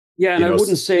Yeah. And I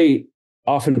wouldn't say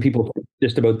often people think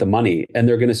just about the money, and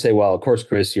they're going to say, well, of course,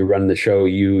 Chris, you run the show.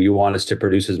 You want us to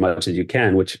produce as much as you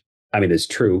can, which I mean, is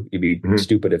true. You'd be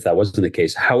stupid if that wasn't the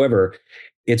case. However,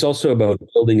 it's also about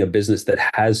building a business that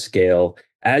has scale.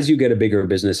 As you get a bigger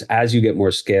business, as you get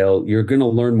more scale, you're going to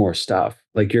learn more stuff.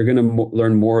 Like you're going to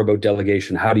learn more about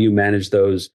delegation. How do you manage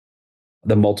the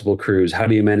multiple crews? How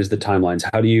do you manage the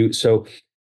timelines? So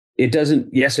it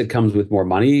doesn't, yes, it comes with more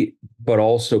money, but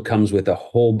also comes with a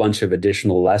whole bunch of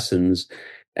additional lessons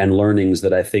and learnings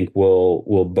that I think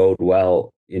will bode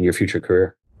well in your future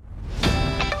career.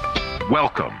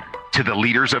 Welcome to the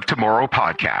Leaders of Tomorrow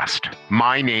podcast.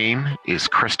 My name is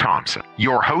Chris Thompson,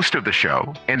 your host of the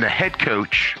show and the head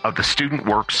coach of the Student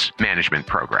Works Management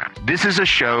Program. This is a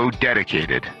show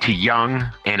dedicated to young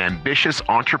and ambitious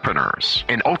entrepreneurs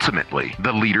and ultimately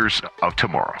the leaders of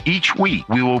tomorrow. Each week,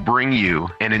 we will bring you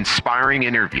an inspiring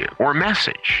interview or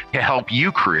message to help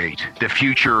you create the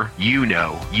future you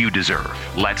know you deserve.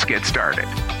 Let's get started.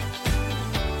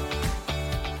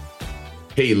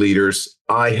 Hey, leaders.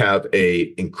 I have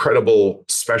an incredible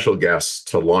special guest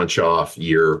to launch off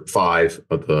year 5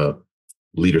 of the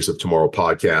Leaders of Tomorrow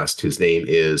podcast. His name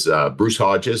is Bruce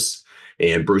Hodges,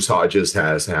 and Bruce Hodges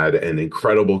has had an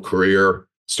incredible career,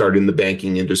 started in the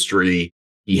banking industry.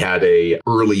 He had an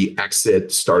early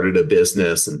exit, started a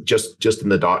business, and just in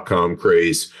the dot-com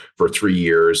craze for 3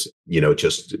 years,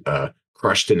 just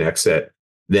crushed an exit.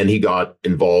 Then he got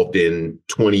involved in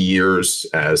 20 years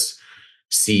as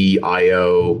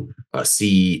CIO,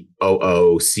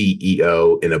 COO,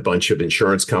 CEO in a bunch of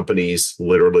insurance companies,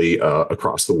 literally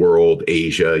across the world,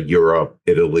 Asia, Europe,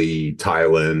 Italy,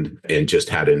 Thailand, and just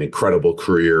had an incredible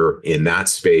career in that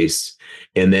space.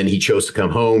 And then he chose to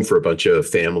come home for a bunch of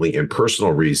family and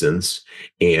personal reasons.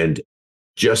 And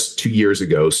just 2 years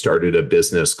ago, started a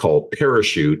business called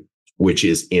Parachute, which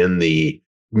is in the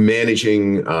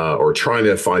managing or trying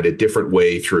to find a different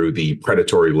way through the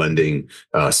predatory lending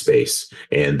space.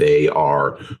 And they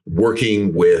are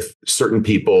working with certain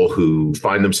people who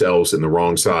find themselves in the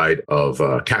wrong side of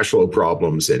cash flow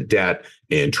problems and debt,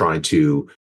 and trying to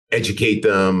educate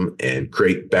them and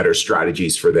create better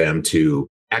strategies for them to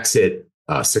exit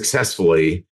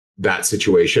successfully that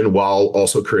situation while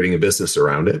also creating a business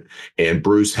around it. And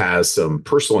Bruce has some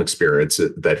personal experience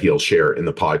that he'll share in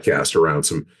the podcast around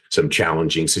some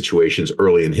challenging situations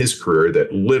early in his career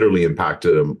that literally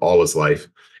impacted him all his life,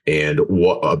 and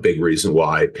what a big reason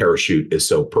why Parachute is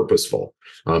so purposeful.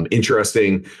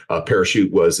 Interesting,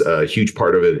 Parachute was a huge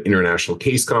part of an international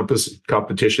case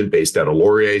competition based out of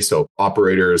Laurier. So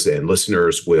operators and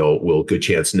listeners will good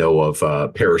chance know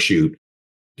of Parachute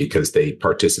because they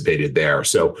participated there.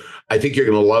 So I think you're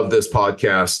going to love this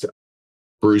podcast.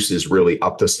 Bruce is really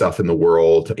up to stuff in the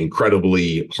world,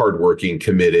 incredibly hardworking,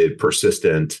 committed,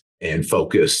 persistent, and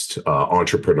focused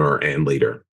entrepreneur and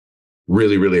leader.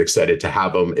 Really, really excited to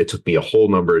have him. It took me a whole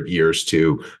number of years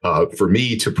for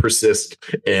me to persist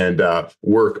and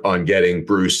work on getting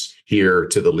Bruce here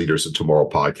to the Leaders of Tomorrow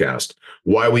podcast.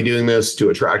 Why are we doing this? To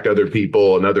attract other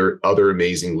people and other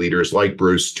amazing leaders like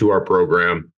Bruce to our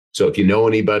program. So if you know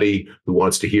anybody who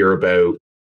wants to hear about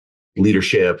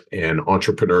leadership and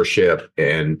entrepreneurship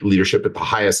and leadership at the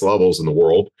highest levels in the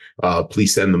world,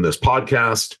 please send them this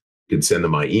podcast. You can send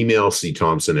them my email,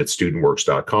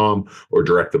 cthompson@studentworks.com, or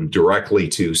direct them directly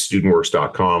to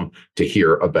studentworks.com to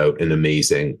hear about an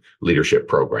amazing leadership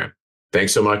program.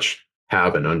 Thanks so much.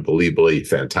 Have an unbelievably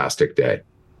fantastic day.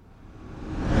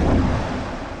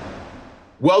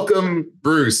 Welcome,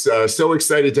 Bruce. So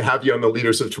excited to have you on the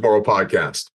Leaders of Tomorrow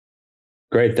podcast.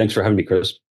 Great. Thanks for having me,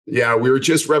 Chris. Yeah, we were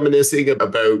just reminiscing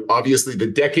about obviously the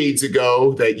decades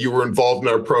ago that you were involved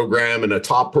in our program and a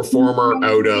top performer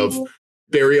out of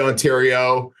Barrie,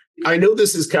 Ontario. I know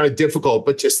this is kind of difficult,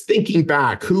 but just thinking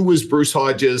back, who was Bruce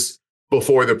Hodges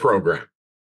before the program?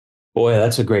 Boy,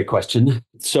 that's a great question.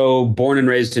 So born and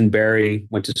raised in Barrie,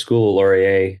 went to school at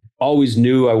Laurier. Always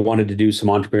knew I wanted to do some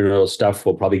entrepreneurial stuff.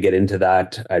 We'll probably get into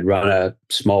that. I'd run a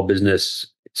small business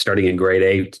starting in grade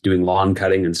 8, doing lawn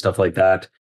cutting and stuff like that.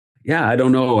 Yeah, I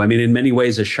don't know. I mean, in many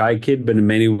ways, a shy kid, but in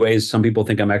many ways, some people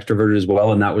think I'm extroverted as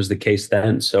well. And that was the case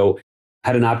then. So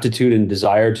had an aptitude and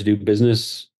desire to do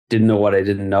business. Didn't know what I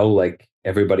didn't know, like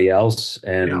everybody else.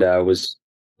 And was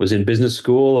in business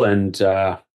school. And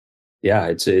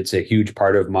it's a huge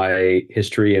part of my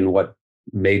history and what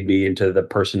made me into the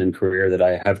person and career that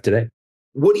I have today.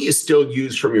 What do you still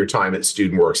use from your time at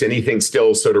StudentWorks? Anything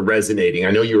still sort of resonating?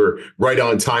 I know you were right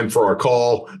on time for our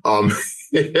call.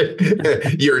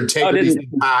 Your integrity's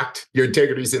intact. Your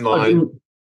integrity's in line.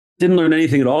 Didn't learn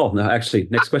anything at all. No, actually.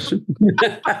 Next question.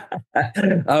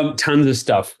 Tons of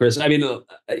stuff, Chris. I mean,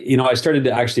 I started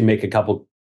to actually make a couple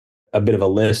a bit of a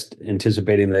list,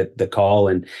 anticipating the call.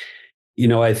 And,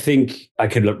 I think I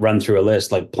could run through a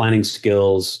list, like planning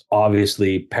skills,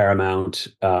 obviously paramount,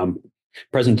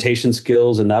 presentation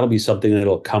skills, and that'll be something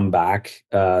that'll come back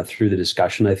through the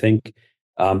discussion, I think.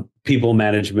 People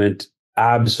management,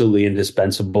 absolutely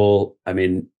indispensable. I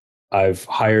mean, I've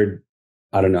hired,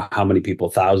 I don't know how many people,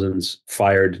 thousands,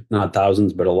 fired, not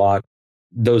thousands, but a lot.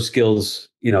 Those skills,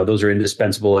 those are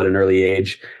indispensable at an early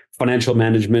age. Financial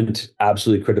management,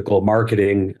 absolutely critical.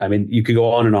 Marketing, I mean, you could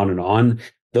go on and on and on.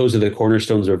 Those are the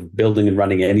cornerstones of building and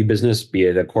running any business, be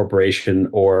it a corporation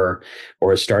or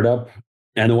a startup.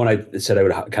 And the one I said I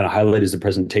would kind of highlight is the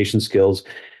presentation skills.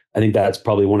 I think that's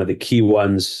probably one of the key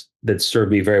ones that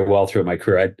served me very well throughout my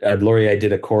career. At Laurier, I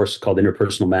did a course called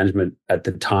Interpersonal Management at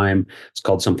the time. It's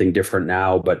called something different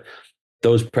now, but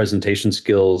those presentation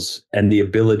skills and the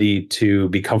ability to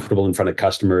be comfortable in front of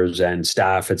customers and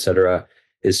staff, et cetera,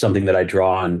 is something that I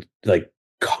draw on like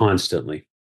constantly.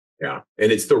 Yeah.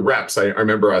 And it's the reps. I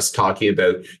remember us talking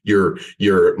about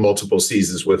your multiple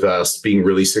seasons with us being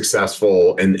really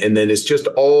successful. And then it's just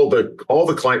all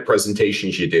the client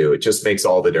presentations you do. It just makes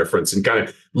all the difference, and kind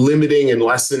of limiting and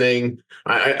lessening.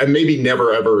 I maybe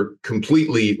never ever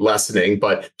completely lessening,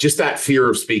 but just that fear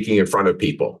of speaking in front of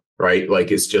people, right?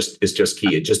 Like it's just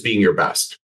key. It's just being your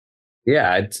best.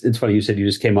 Yeah. It's funny. You said you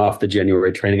just came off the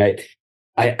January training.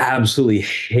 I absolutely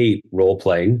hate role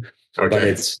playing, but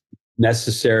it's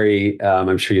necessary.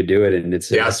 I'm sure you do it, and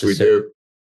it's yes, we do.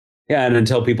 Yeah, and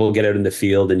until people get out in the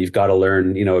field, and you've got to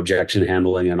learn, objection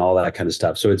handling and all that kind of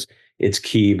stuff. So it's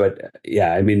key. But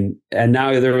yeah, I mean, and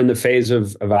now they're in the phase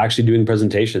of actually doing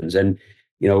presentations, and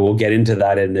we'll get into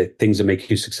that and the things that make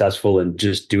you successful. And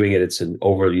just doing it, it's an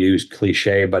overused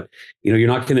cliche, but you're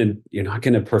not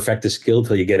gonna perfect the skill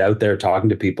till you get out there talking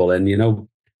to people, and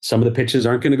some of the pitches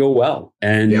aren't going to go well.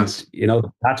 And,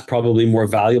 that's probably more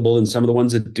valuable than some of the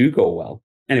ones that do go well.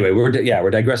 Anyway, we're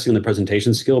digressing on the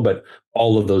presentation skill, but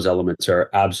all of those elements are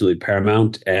absolutely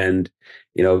paramount. And,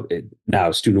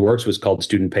 now Student Works was called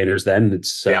Student Painters then.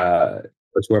 It's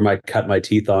where I cut my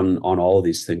teeth on all of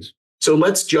these things. So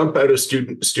let's jump out of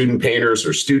student painters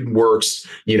or Student Works.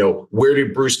 Where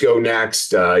did Bruce go next?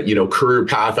 Career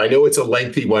path. I know it's a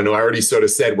lengthy one. I already sort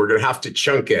of said we're going to have to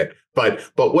chunk it. But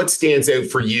what stands out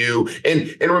for you?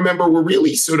 And remember, we're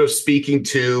really sort of speaking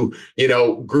to,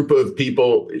 group of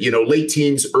people, late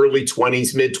teens, early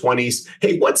 20s, mid 20s.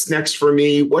 Hey, what's next for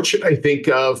me? What should I think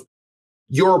of?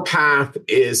 Your path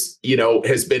is,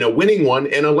 has been a winning one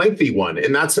and a lengthy one.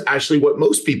 And that's actually what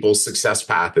most people's success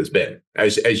path has been,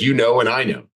 as you know, and I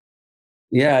know.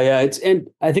 Yeah. And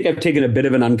I think I've taken a bit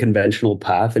of an unconventional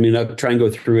path. I mean, I'll try and go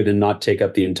through it and not take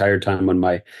up the entire time on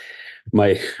my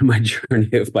journey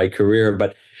of my career.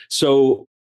 But so,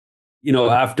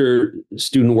 after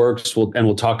Student Works,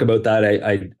 we'll talk about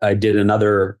that. I did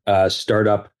another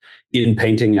startup in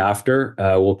painting after.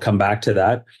 We'll come back to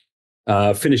that.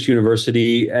 Finished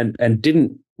university and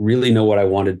didn't really know what I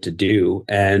wanted to do.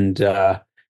 And,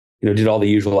 did all the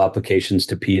usual applications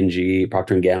to P&G,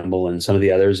 Procter & Gamble, and some of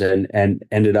the others, and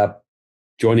ended up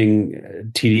joining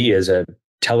TD as a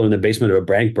teller in the basement of a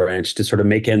bank branch to sort of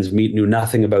make ends meet, knew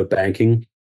nothing about banking,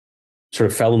 sort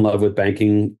of fell in love with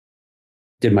banking,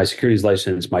 did my securities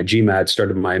license, my GMAT,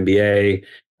 started my MBA,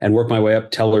 and worked my way up,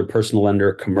 teller, personal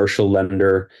lender, commercial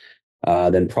lender,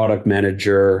 then product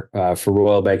manager for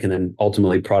Royal Bank, and then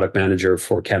ultimately product manager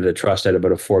for Canada Trust. I had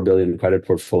about a $4 billion credit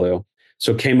portfolio.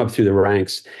 So came up through the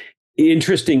ranks.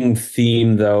 Interesting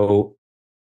theme, though,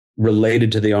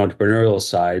 related to the entrepreneurial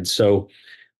side. So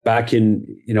back in,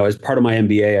 as part of my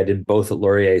MBA, I did both at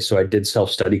Laurier. So I did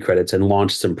self-study credits and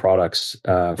launched some products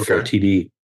for TD.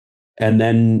 And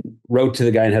then wrote to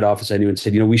the guy in head office I knew and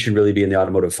said, we should really be in the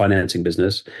automotive financing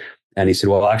business. And he said,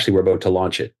 well, actually, we're about to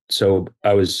launch it. So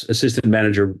I was assistant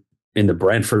manager in the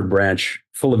Brantford branch,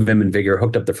 full of vim and vigor,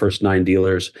 hooked up the first 9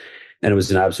 dealers, and it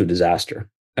was an absolute disaster.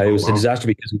 It was a disaster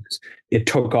because it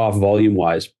took off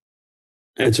volume-wise.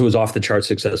 And so it was off the chart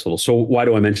successful. So why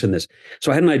do I mention this?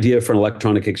 So I had an idea for an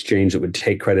electronic exchange that would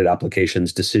take credit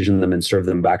applications, decision them, and serve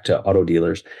them back to auto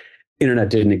dealers. Internet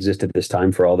didn't exist at this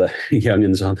time for all the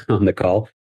youngins on the call.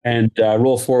 And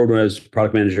roll forward when I was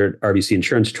product manager at RBC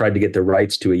Insurance, tried to get the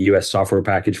rights to a US software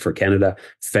package for Canada,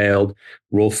 failed.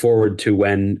 Roll forward to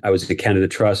when I was at Canada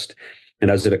Trust, and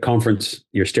I was at a conference,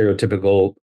 your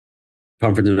stereotypical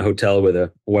conference in a hotel with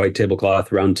a white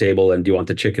tablecloth, round table, and do you want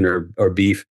the chicken or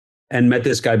beef? And met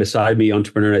this guy beside me,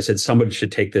 entrepreneur, and I said, somebody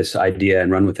should take this idea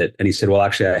and run with it. And he said, well,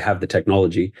 actually, I have the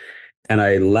technology. And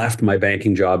I left my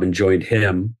banking job and joined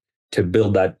him to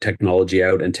build that technology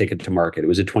out and take it to market. It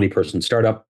was a 20-person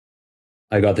startup.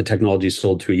 I got the technology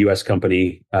sold to a US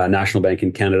company, National Bank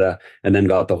in Canada, and then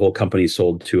got the whole company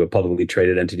sold to a publicly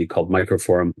traded entity called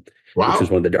Microforum, which was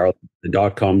one of the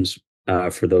dot-coms.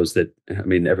 For those that, I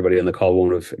mean, everybody on the call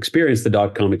won't have experienced the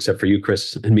dot-com except for you,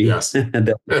 Chris, and me, Yes. and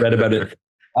they read about it.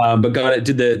 But got it,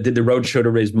 did the roadshow to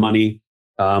raise money,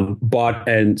 bought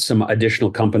and some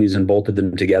additional companies and bolted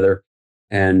them together.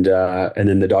 And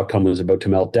then the dot-com was about to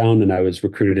melt down, and I was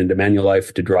recruited into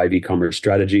Manulife to drive e-commerce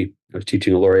strategy. I was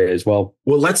teaching a Laurier as well.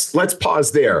 Well, let's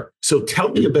pause there. So tell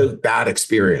me about that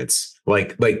experience.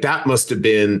 Like that must have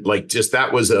been like just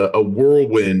that was a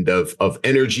whirlwind of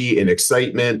energy and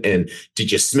excitement. And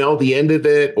did you smell the end of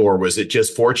it, or was it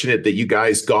just fortunate that you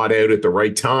guys got out at the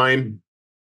right time?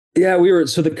 Yeah,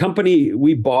 so the company,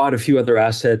 we bought a few other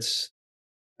assets,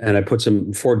 and I put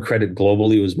some Ford Credit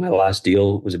globally. It was my last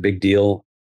deal. It was a big deal.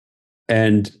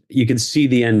 And you could see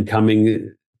the end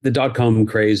coming. The dot-com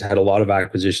craze had a lot of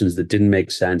acquisitions that didn't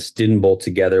make sense, didn't bolt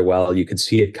together well. You could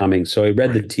see it coming. So I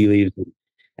read the tea leaves,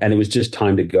 and it was just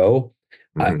time to go.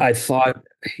 Mm-hmm. I thought,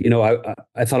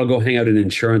 I thought I'll go hang out in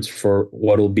insurance for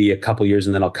what'll be a couple years,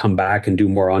 and then I'll come back and do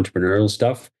more entrepreneurial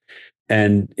stuff.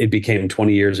 And it became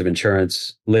 20 years of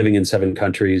insurance, living in 7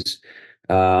 countries,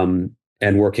 and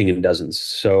working in dozens.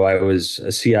 So I was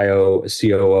a CIO, a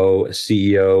COO, a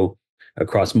CEO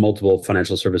across multiple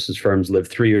financial services firms, lived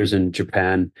 3 years in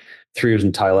Japan, 3 years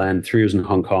in Thailand, 3 years in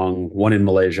Hong Kong, 1 in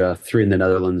Malaysia, 3 in the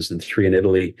Netherlands, and 3 in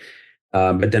Italy.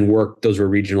 But then those were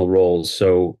regional roles.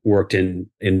 So worked in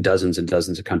dozens and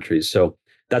dozens of countries. So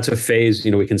that's a phase,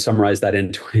 we can summarize that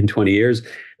in 20 years,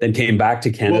 then came back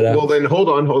to Canada. Well, then hold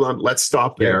on. Let's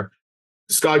stop there.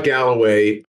 Yeah. Scott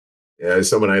Galloway,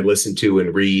 someone I listen to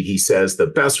and read, he says the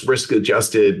best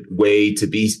risk-adjusted way to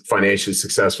be financially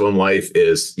successful in life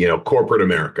is, corporate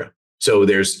America. So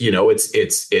there's,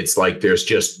 it's like there's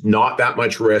just not that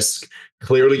much risk.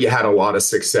 Clearly, you had a lot of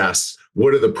success.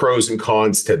 What are the pros and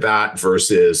cons to that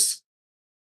versus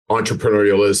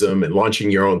entrepreneurialism and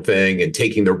launching your own thing and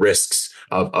taking the risks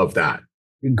of that?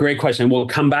 Great question. We'll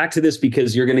come back to this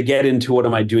because you're going to get into what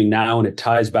am I doing now, and it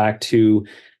ties back to,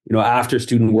 after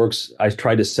Student Works, I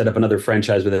tried to set up another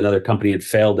franchise with another company. It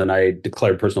failed, and I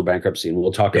declared personal bankruptcy, and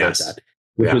we'll talk about that.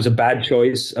 Which was a bad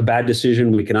choice, a bad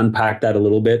decision. We can unpack that a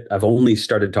little bit. I've only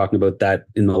started talking about that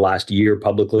in the last year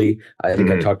publicly. I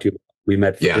think I talked to you. We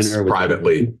met for dinner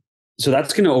privately. So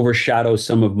that's going to overshadow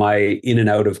some of my in and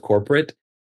out of corporate,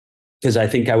 because I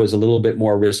think I was a little bit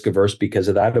more risk averse because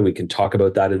of that. And we can talk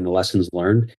about that in the lessons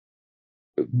learned.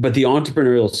 But the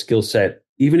entrepreneurial skill set,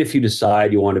 even if you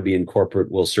decide you want to be in corporate,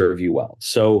 will serve you well.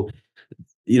 So,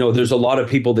 there's a lot of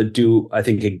people that do, I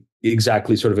think,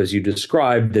 exactly sort of as you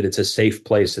described, that it's a safe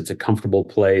place, it's a comfortable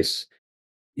place.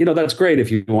 That's great if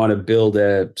you want to build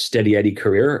a steady Eddie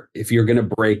career. If you're going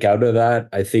to break out of that,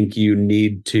 I think you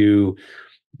need to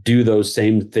do those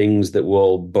same things that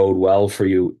will bode well for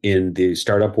you in the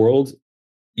startup world.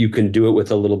 You can do it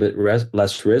with a little bit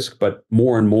less risk, but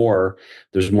more and more,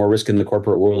 there's more risk in the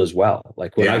corporate world as well.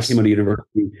 Like when I came out of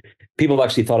university, people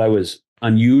actually thought I was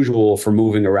unusual for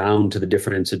moving around to the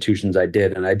different institutions I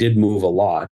did. And I did move a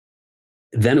lot.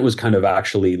 Then it was kind of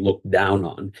actually looked down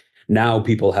on. Now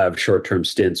people have short-term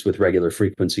stints with regular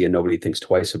frequency and nobody thinks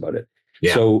twice about it.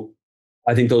 Yeah. So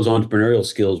I think those entrepreneurial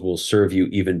skills will serve you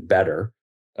even better.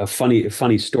 A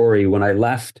funny story, when I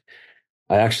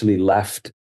actually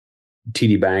left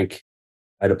TD Bank.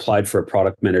 I'd applied for a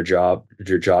product manager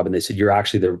job, and they said, you're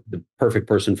actually the perfect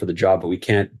person for the job, but we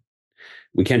can't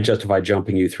justify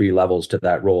jumping you 3 levels to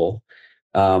that role,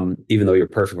 even though you're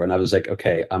perfect. And I was like,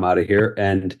 okay, I'm out of here.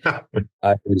 And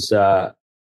I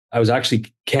was actually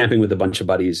camping with a bunch of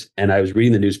buddies, and I was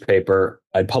reading the newspaper.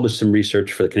 I'd published some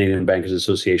research for the Canadian Bankers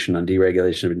Association on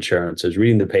deregulation of insurance. I was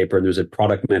reading the paper, and there's a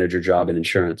product manager job in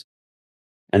insurance.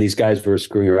 And these guys were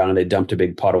screwing around, and they dumped a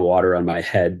big pot of water on my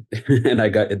head, and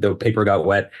the paper got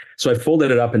wet. So I folded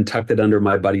it up and tucked it under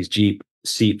my buddy's Jeep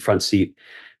front seat.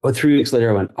 But 3 weeks later,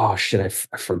 I went, oh shit,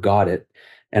 I forgot it.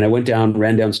 And I went down,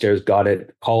 ran downstairs, got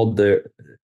it, called the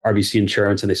RBC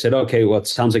Insurance, and they said, okay, well, it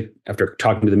sounds like after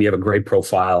talking to them, you have a great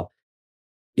profile.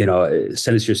 Send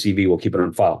us your CV, we'll keep it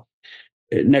on file.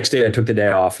 Next day, I took the day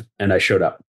off and I showed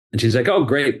up. And she's like, oh,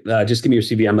 great, just give me your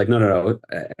CV. I'm like, no.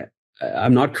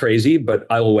 I'm not crazy, but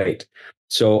I will wait.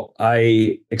 So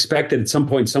I expect that at some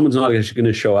point, someone's not going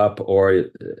to show up, or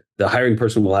the hiring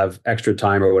person will have extra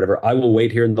time or whatever. I will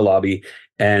wait here in the lobby.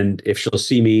 And if she'll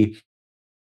see me,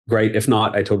 great. If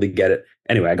not, I totally get it.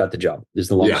 Anyway, I got the job. This is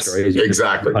the long story.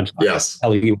 Exactly. Yes.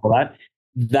 Telling you all that.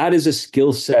 That is a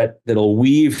skill set that'll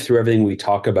weave through everything we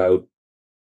talk about,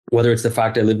 whether it's the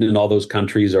fact I lived in all those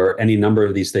countries or any number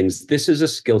of these things. This is a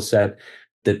skill set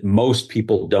that most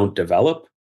people don't develop.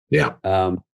 Yeah.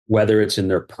 whether it's in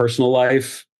their personal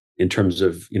life, in terms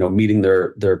of, meeting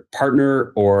their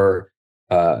partner, or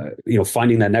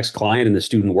finding that next client in the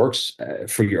student works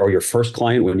for your first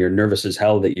client when you're nervous as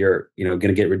hell that you're, going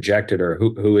to get rejected, or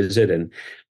who is it? And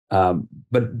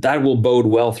but that will bode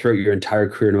well throughout your entire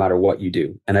career, no matter what you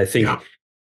do. And I think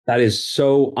that is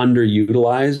so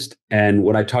underutilized. And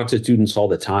when I talk to students all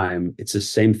the time, it's the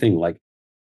same thing. Like,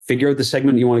 figure out the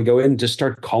segment you want to go in, just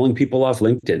start calling people off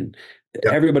LinkedIn.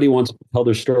 Everybody wants to tell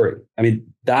their story. I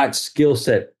mean, that skill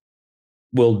set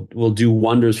will do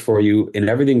wonders for you in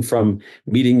everything from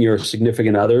meeting your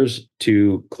significant others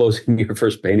to closing your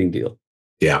first painting deal.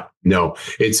 Yeah, no,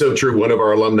 it's so true. One of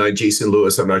our alumni, Jason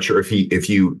Lewis, I'm not sure if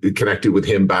you connected with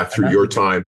him back through your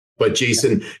time, but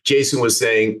Jason was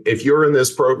saying, if you're in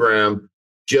this program,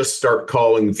 just start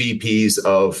calling VPs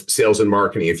of sales and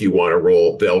marketing. If you want a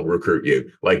role, they'll recruit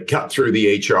you. Like, cut through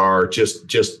the HR, just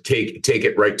take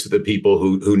it right to the people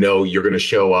who know you're going to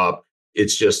show up.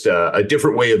 It's just a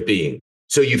different way of being.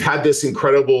 So you've had this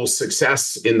incredible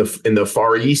success in the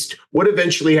Far East. What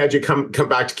eventually had you come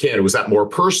back to Canada? Was that more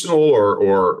personal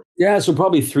or? Yeah, so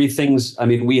probably three things. I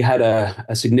mean, we had a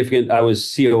significant. I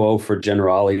was COO for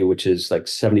Generali, which is like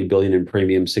 70 billion in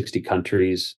premium, 60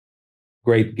 countries.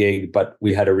 Great gig, but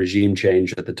we had a regime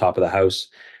change at the top of the house,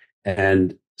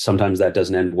 and sometimes that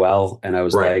doesn't end well. And I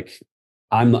was like,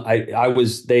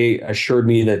 they assured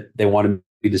me that they wanted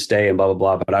me to stay and blah blah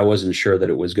blah, but I wasn't sure that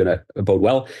it was going to bode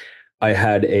well. I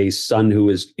had a son who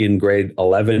was in grade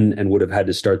 11 and would have had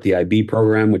to start the IB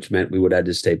program, which meant we would have had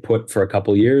to stay put for a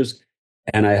couple of years.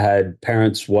 And I had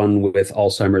parents, one with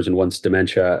Alzheimer's and one's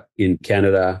dementia, in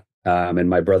Canada. And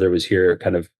my brother was here,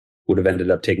 kind of would have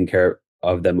ended up taking care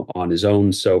of them on his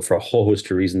own. So for a whole host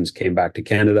of reasons, came back to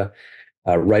Canada.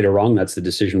 Right or wrong, that's the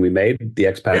decision we made. The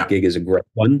expat gig is a great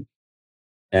one.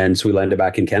 And so we landed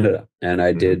back in Canada. And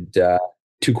I did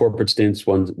 2 corporate stints,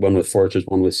 one with Foresters,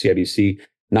 one with CIBC.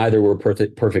 Neither were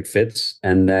perfect fits.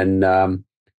 And then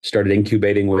started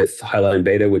incubating with Highline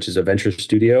Beta, which is a venture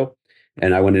studio.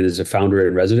 And I went in as a founder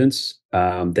in residence.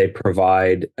 They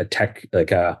provide a tech,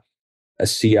 like a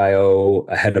CIO,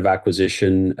 a head of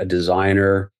acquisition, a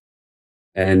designer.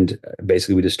 And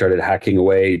basically we just started hacking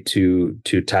away to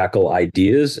tackle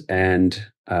ideas. And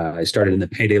I started in the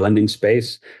payday lending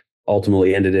space,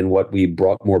 ultimately ended in what we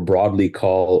more broadly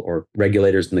call, or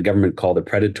regulators in the government call, the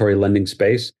predatory lending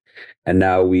space. And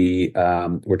now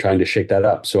we're trying to shake that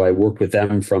up. So I worked with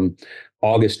them from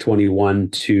August 21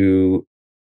 to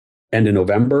end of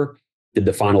November, did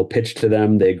the final pitch to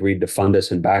them. They agreed to fund us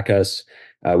and back us.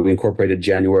 We incorporated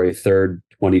January 3rd,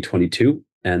 2022,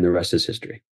 and the rest is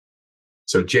history.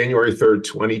 So January 3rd,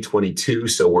 2022.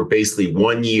 So we're basically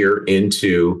 1 year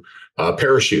into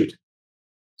Parachute.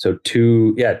 So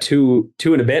two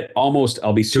and a bit, almost.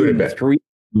 I'll be soon 3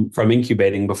 from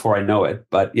incubating before I know it.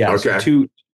 But yeah, okay. So 2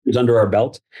 years under our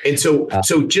belt. And so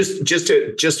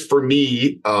just for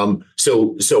me,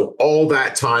 so all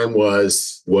that time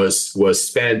was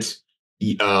spent,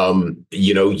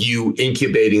 you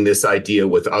incubating this idea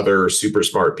with other super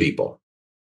smart people.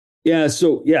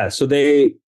 So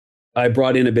I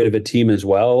brought in a bit of a team as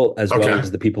well as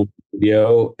the people in the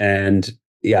studio, and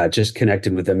just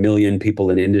connected with 1 million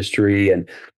people in industry. And,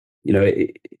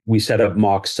 we set up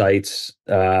mock sites.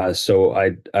 So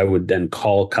I would then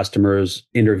call customers,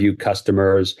 interview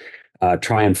customers,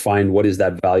 try and find what is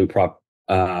that value prop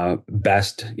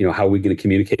best, how are we going to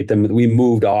communicate them. We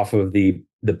moved off of the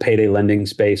payday lending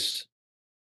space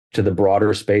to the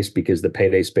broader space because the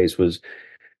payday space was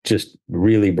just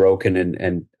really broken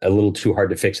and a little too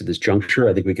hard to fix at this juncture.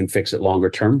 I think we can fix it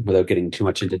longer term without getting too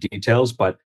much into details.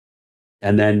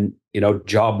 And then,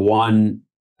 job one,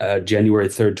 January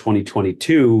 3rd,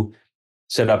 2022,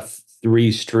 set up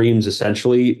 3 streams,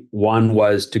 essentially. One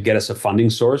was to get us a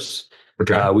funding source.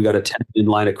 Okay. We got a 10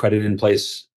 million line of credit in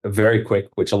place very quick,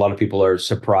 which a lot of people are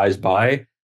surprised by.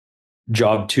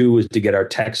 Job 2 was to get our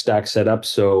tech stack set up.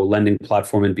 So lending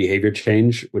platform and behavior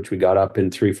change, which we got up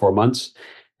in 3-4 months.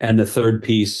 And the third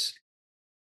piece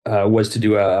was to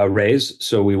do a raise.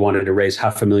 So we wanted to raise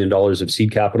 $500,000 of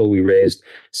seed capital. We raised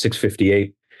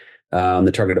 658 on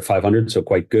the target of 500, so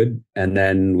quite good. And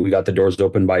then we got the doors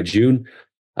open by June.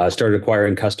 Started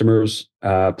acquiring customers.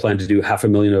 Planned to do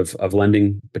 $500,000 of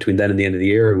lending between then and the end of the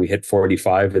year, and we hit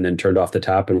 485, and then turned off the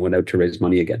tap and went out to raise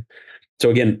money again. So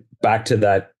again, back to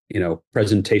that,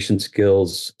 presentation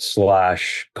skills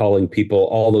 / calling people,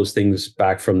 all those things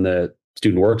back from the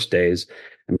student works days.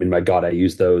 I mean, my God, I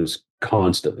use those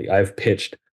constantly. I've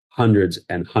pitched hundreds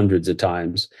and hundreds of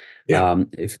times. Yeah.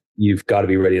 If you've got to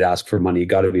be ready to ask for money,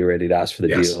 got to be ready to ask for the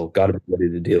deal, got to be ready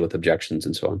to deal with objections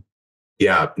and so on.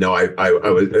 Yeah, no, I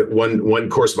was one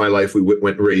course of my life. We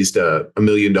went and raised $1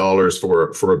 million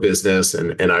for a business,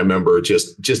 and I remember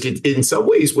just in some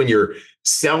ways when you're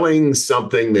selling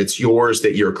something that's yours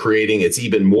that you're creating, it's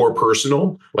even more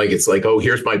personal. Like it's like, oh,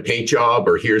 here's my paint job,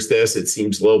 or here's this. It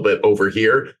seems a little bit over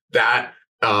here. That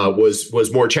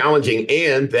was more challenging,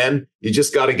 and then you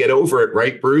just got to get over it,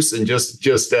 right, Bruce, and just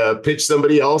pitch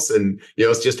somebody else, and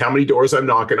it's just how many doors I'm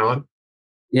knocking on.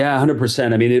 Yeah,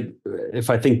 100%. I mean, if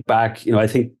I think back, I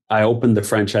think I opened the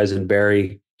franchise in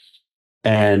Barrie,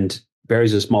 and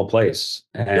Barrie's a small place,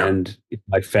 and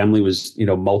my family was,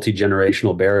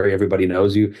 multi-generational Barrie. Everybody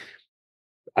knows you.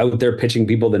 Out there pitching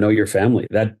people that know your family.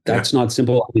 That's not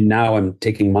simple. I mean, now I'm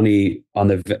taking money on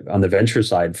the venture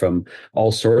side from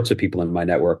all sorts of people in my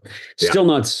network. Still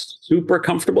not super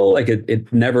comfortable. Like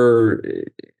it never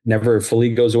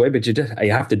fully goes away, but you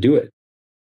have to do it.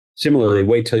 Similarly,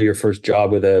 wait till your first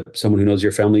job with someone who knows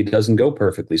your family doesn't go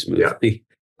perfectly smoothly.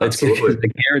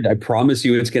 Absolutely. I promise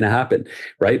you it's going to happen,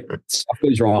 right? Stuff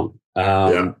goes wrong.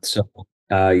 So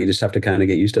you just have to kind of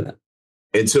get used to that.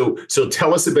 And so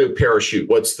tell us about Parachute.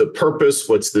 What's the purpose?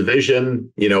 What's the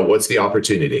vision? What's the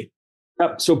opportunity?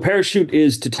 So Parachute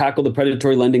is to tackle the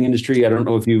predatory lending industry. I don't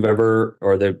know if you've ever,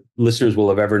 or the listeners will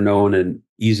have ever known an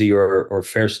Easy or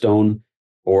Fairstone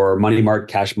or Money Mart,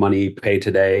 Cash Money, Pay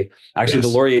Today. Actually, the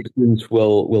Laurier students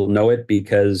will know it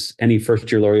because any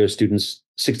first-year Laurier students,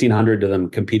 1,600 of them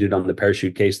competed on the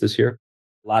Parachute case this year.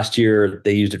 Last year,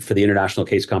 they used it for the international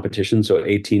case competition. So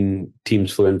 18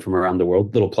 teams flew in from around the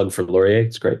world. Little plug for Laurier.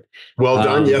 It's great. Well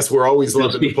done. Yes, we're always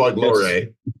loving to plug Laurier.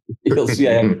 You'll see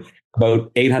I have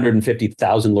about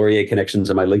 850,000 Laurier connections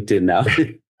on my LinkedIn now.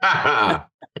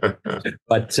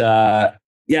 But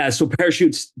so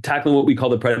Parachute's tackling what we call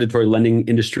the predatory lending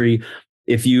industry.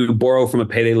 If you borrow from a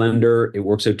payday lender, it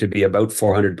works out to be about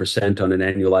 400% on an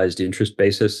annualized interest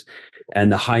basis. And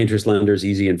the high interest lenders,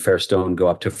 Easy and Fairstone, go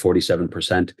up to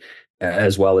 47%,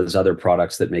 as well as other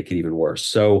products that make it even worse.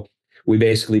 So we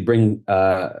basically bring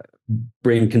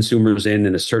consumers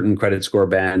in a certain credit score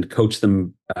band, coach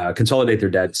them, consolidate their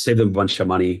debt, save them a bunch of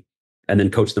money, and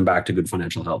then coach them back to good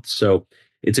financial health. So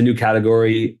it's a new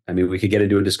category. I mean, we could get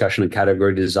into a discussion of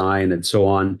category design and so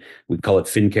on. We call it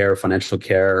FinCare, financial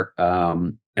care.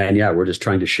 We're just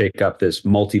trying to shake up this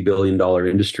multi-billion-dollar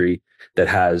industry that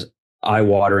has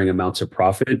eye-watering amounts of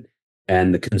profit.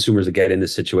 And the consumers that get in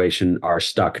this situation are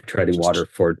stuck treading water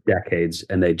for decades,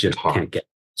 and they just can't get it.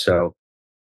 So,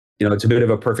 it's a bit of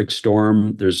a perfect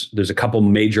storm. There's a couple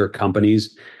major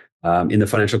companies in the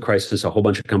financial crisis. A whole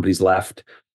bunch of companies left.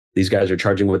 These guys are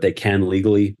charging what they can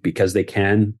legally because they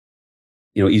can.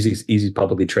 Easy's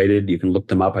publicly traded. You can look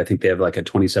them up. I think they have like a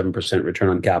 27% return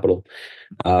on capital.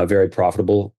 Very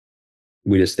profitable.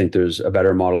 We just think there's a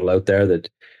better model out there that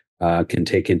can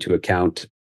take into account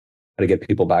how to get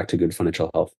people back to good financial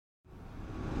health.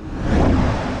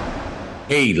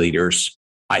 Hey, leaders.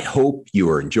 I hope you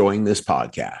are enjoying this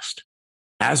podcast.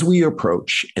 As we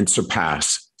approach and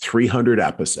surpass 300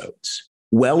 episodes,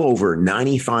 well over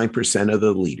 95% of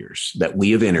the leaders that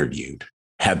we have interviewed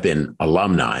have been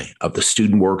alumni of the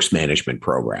Student Works Management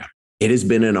Program. It has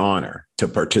been an honor to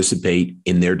participate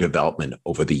in their development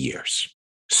over the years.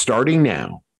 Starting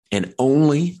now, and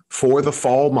only for the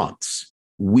fall months,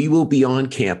 we will be on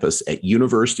campus at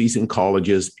universities and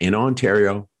colleges in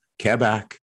Ontario,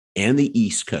 Quebec, and the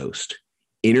East Coast,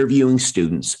 interviewing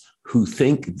students who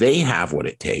think they have what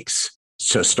it takes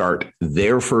to start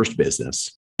their first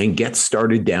business and get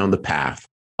started down the path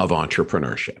of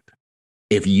entrepreneurship.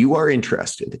 If you are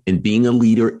interested in being a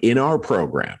leader in our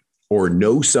program or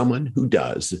know someone who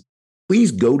does,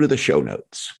 please go to the show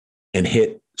notes and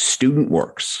hit Student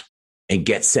Works and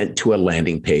get sent to a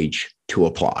landing page to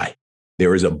apply.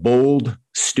 There is a bold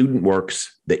Student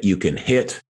Works that you can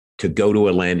hit to go to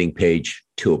a landing page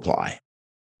to apply.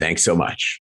 Thanks so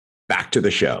much. Back to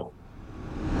the show.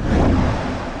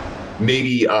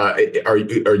 Maybe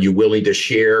are you willing to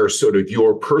share sort of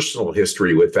your personal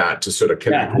history with that to sort of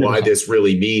connect why this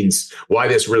really means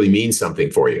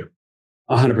something for you?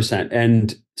 100%.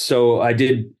 And so I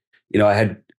did, I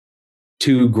had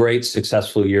 2 great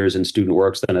successful years in Student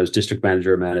Works. Then I was district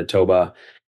manager of Manitoba.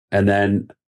 And then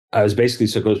I was basically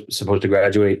supposed to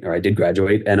graduate, or I did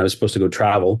graduate, and I was supposed to go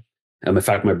travel. In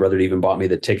fact, my brother even bought me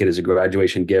the ticket as a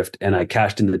graduation gift. And I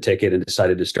cashed in the ticket and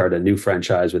decided to start a new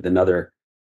franchise with another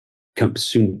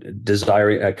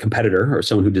a competitor, or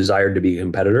someone who desired to be a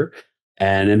competitor,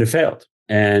 and it failed.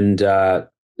 And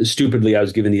stupidly, I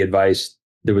was given the advice,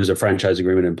 there was a franchise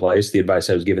agreement in place. The advice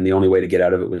I was given, the only way to get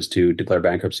out of it was to declare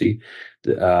bankruptcy.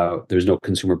 There was no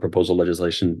consumer proposal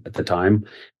legislation at the time.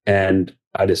 And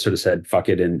I just sort of said, fuck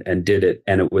it, and did it.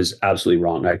 And it was absolutely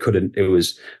wrong. I couldn't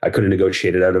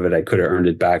negotiate it out of it. I could have earned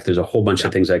it back. There's a whole bunch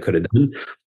of things I could have done.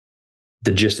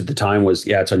 The gist at the time was,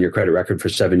 it's on your credit record for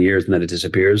 7 years and then it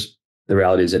disappears. The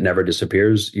reality is it never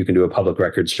disappears. You can do a public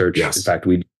record search. Yes. In fact,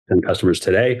 we send customers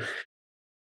today.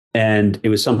 And it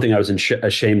was something I was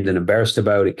ashamed and embarrassed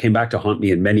about. It came back to haunt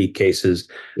me in many cases.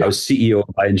 I was CEO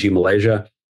of ING Malaysia.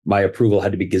 My approval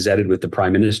had to be gazetted with the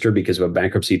prime minister because of a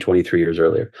bankruptcy 23 years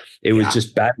earlier. It was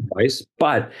just bad advice,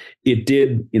 but it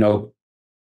did,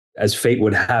 as fate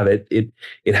would have it,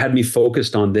 it had me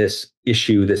focused on this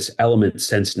issue, this element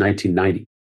since 1990.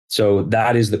 So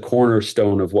that is the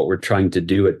cornerstone of what we're trying to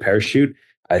do at Parachute.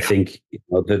 I think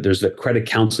that there's the credit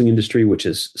counseling industry, which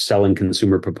is selling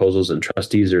consumer proposals, and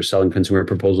trustees are selling consumer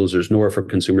proposals. There's nowhere for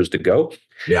consumers to go.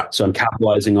 Yeah. So I'm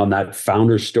capitalizing on that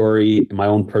founder story, my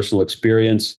own personal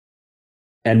experience.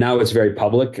 And now it's very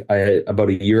public. About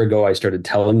a year ago, I started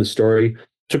telling the story. It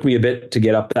took me a bit to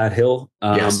get up that hill.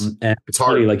 Yes. And it's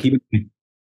hard. Like even,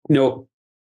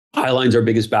 Highline's our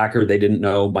biggest backer. They didn't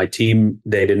know. My team,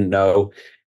 they didn't know.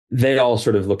 They all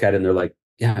sort of look at it and they're like,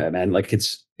 yeah, man, like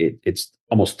it's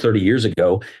almost 30 years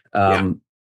ago.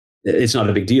 It's not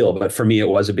a big deal, but for me, it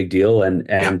was a big deal.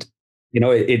 And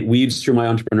it weaves through my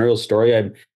entrepreneurial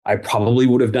story. I probably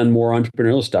would have done more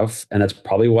entrepreneurial stuff. And that's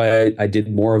probably why I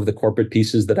did more of the corporate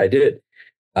pieces that I did,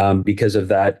 because of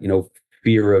that,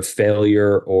 fear of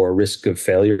failure or risk of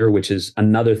failure, which is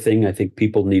another thing I think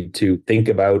people need to think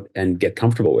about and get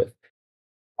comfortable with.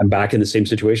 I'm back in the same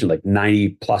situation, like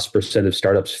 90+% of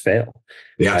startups fail.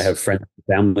 Yes. I have friends,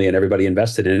 family, and everybody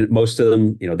invested in it. Most of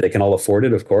them, they can all afford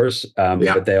it, of course,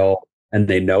 but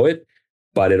they know it,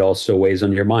 but it also weighs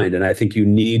on your mind. And I think you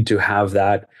need to have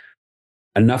that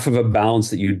enough of a balance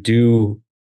that you do,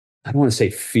 I don't want to say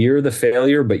fear the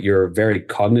failure, but you're very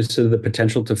cognizant of the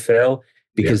potential to fail,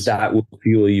 because that will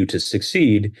fuel you to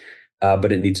succeed,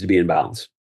 but it needs to be in balance.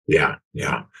 Yeah.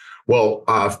 Well,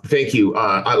 thank you.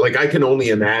 I can only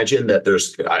imagine that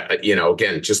there's,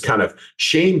 again, just kind of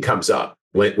shame comes up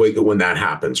when that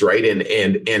happens, right? And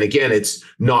again, it's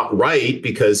not right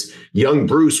because young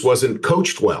Bruce wasn't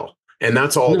coached well. And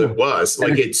that's all it was.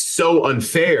 Like, it's so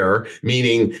unfair,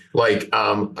 meaning like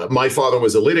my father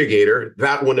was a litigator.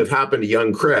 That wouldn't have happened to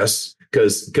young Chris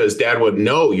because dad would,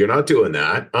 no, you're not doing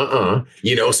that.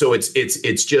 So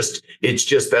it's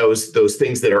just those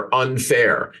things that are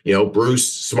unfair.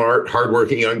 Bruce, smart,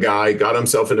 hardworking young guy, got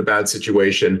himself in a bad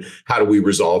situation. How do we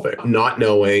resolve it? Not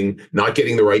knowing, not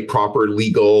getting the right proper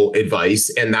legal advice.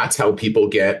 And that's how people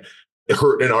get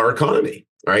hurt in our economy.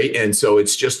 Right. And so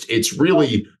it's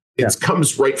really, it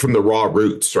comes right from the raw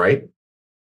roots, right?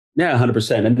 Yeah,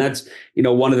 100%. And that's,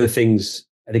 one of the things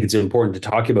I think it's important to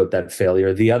talk about, that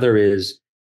failure. The other is,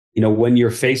 when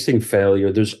you're facing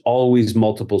failure, there's always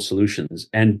multiple solutions.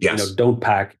 And, don't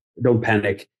panic,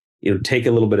 take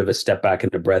a little bit of a step back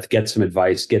and a breath, get some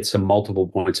advice, get some multiple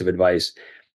points of advice.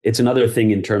 It's another thing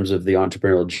in terms of the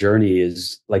entrepreneurial journey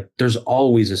is like, there's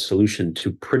always a solution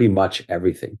to pretty much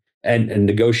everything. And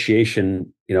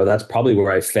negotiation, that's probably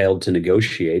where I failed to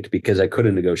negotiate, because I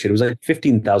couldn't negotiate. It was like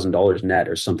 $15,000 net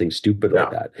or something stupid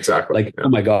like that. Exactly. Like, oh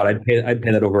my God, I'd pay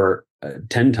that over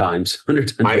 10 times,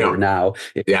 100 times over now.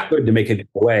 Good to make it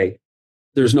go away.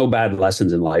 There's no bad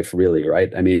lessons in life, really,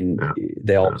 right? I mean,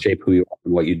 they all shape who you are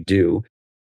and what you do.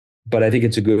 But I think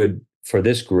it's for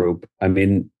this group. I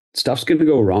mean, stuff's going to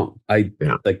go wrong. A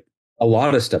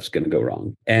lot of stuff's going to go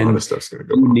wrong. And a lot of stuff's going to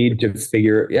go wrong. Need to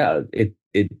figure,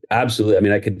 it absolutely. I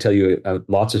mean, I could tell you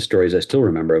lots of stories I still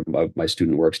remember of my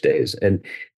student works days, and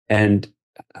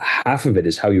half of it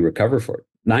is how you recover for it.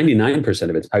 99%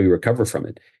 of it's how you recover from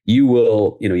it. You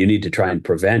will, you need to try and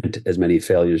prevent as many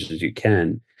failures as you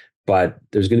can, but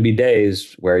there's going to be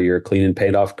days where you're cleaning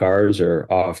paint off cars or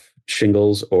off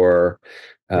shingles, or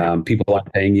people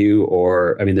aren't paying you,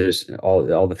 or there's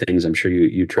all the things I'm sure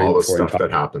you train all the before. Stuff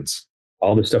that happens.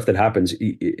 All the stuff that happens,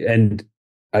 and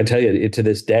I tell you, to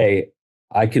this day,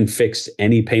 I can fix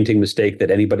any painting mistake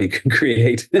that anybody can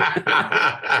create.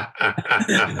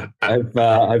 I've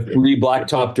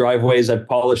re-blacktop driveways. I've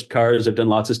polished cars. I've done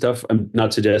lots of stuff. I'm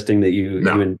not suggesting that you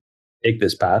even take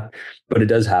this path, but it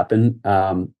does happen.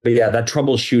 But that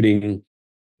troubleshooting,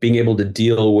 being able to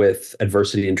deal with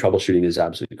adversity and troubleshooting is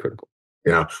absolutely critical.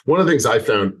 Yeah. One of the things I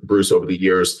found, Bruce, over the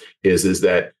years is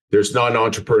that there's not an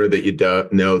entrepreneur that you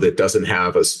know that doesn't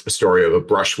have a story of a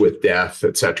brush with death,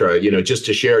 et cetera. Just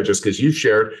to share, just because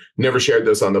you've never shared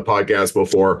this on the podcast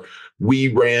before.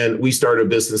 We started a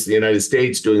business in the United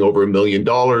States doing over $1 million.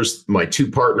 My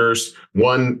two partners,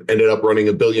 one ended up running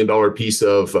 $1 billion piece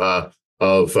of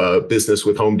business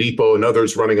with Home Depot, and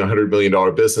others running a $100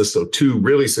 million business. So two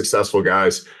really successful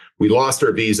guys. We lost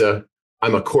our visa.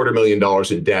 I'm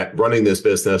 $250,000 in debt running this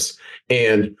business.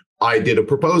 And I did a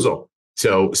proposal.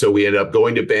 So we ended up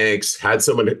going to banks, had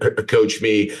someone coach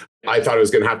me. I thought I was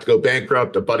going to have to go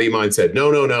bankrupt. A buddy of mine said,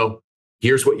 no.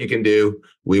 Here's what you can do.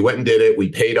 We went and did it. We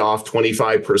paid off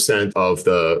 25% of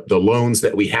the loans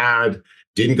that we had,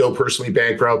 didn't go personally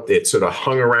bankrupt. It sort of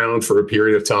hung around for a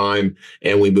period of time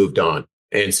and we moved on.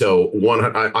 And so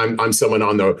I'm someone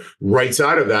on the right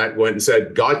side of that, went and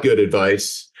said, got good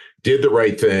advice, did the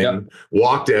right thing,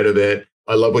 walked out of it.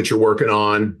 I love what you're working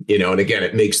on, and again,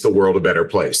 it makes the world a better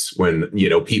place when,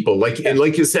 people like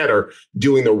you said, are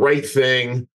doing the right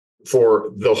thing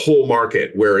for the whole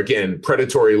market, where again,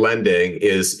 predatory lending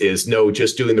is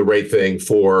just doing the right thing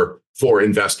for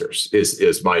investors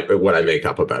is what I make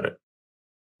up about it.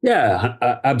 Yeah,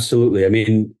 absolutely. I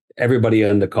mean, everybody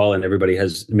on the call and everybody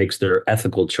makes their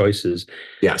ethical choices.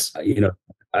 Yes.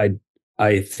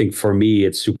 I think for me,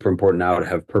 it's super important now to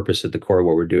have purpose at the core of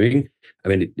what we're doing. I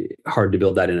mean, hard to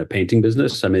build that in a painting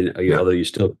business. I mean, although you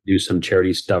still do some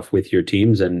charity stuff with your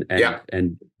teams and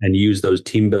use those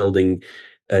team building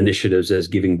initiatives as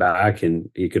giving back, and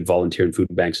you could volunteer in food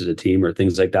banks as a team or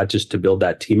things like that, just to build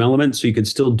that team element. So you could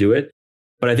still do it.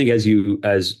 But I think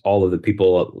as all of the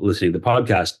people listening to the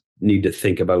podcast need to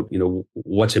think about,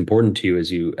 what's important to you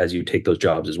as you take those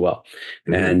jobs as well.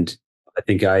 Mm-hmm. And I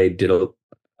think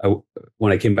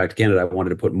when I came back to Canada, I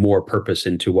wanted to put more purpose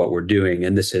into what we're doing.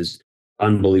 And this is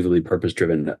unbelievably purpose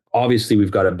driven. Obviously, we've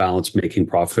got to balance making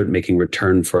profit, making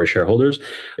return for our shareholders.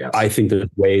 Yes. I think there's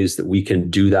ways that we can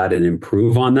do that and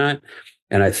improve on that.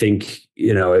 And I think,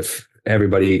 if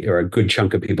everybody or a good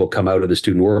chunk of people come out of the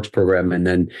Student Works program and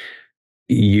then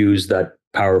use that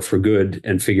power for good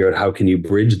and figure out how can you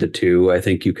bridge the two, I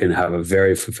think you can have a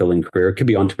very fulfilling career. It could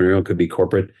be entrepreneurial, it could be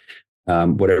corporate,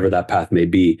 whatever that path may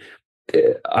be.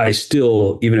 I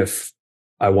still, even if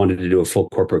I wanted to do a full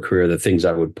corporate career, the things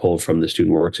I would pull from the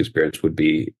Student Works experience would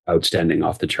be outstanding,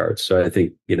 off the charts. So I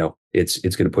think, it's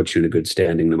going to put you in a good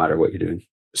standing no matter what you're doing.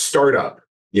 Startup,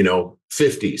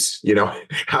 50s,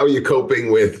 how are you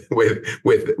coping with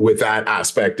that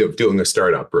aspect of doing a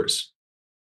startup, Bruce?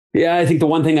 Yeah, I think the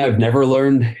one thing I've never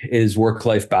learned is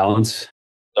work-life balance.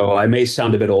 So I may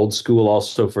sound a bit old school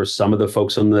also for some of the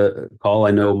folks on the call.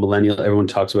 I know everyone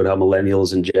talks about how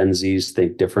millennials and Gen Zs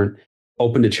think different.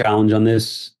 Open to challenge on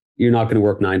this. You're not going to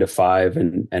work 9 to 5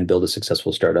 and build a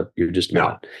successful startup. You're just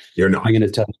not. You're not. I'm going to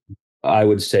tell you, I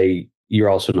would say you're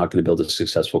also not going to build a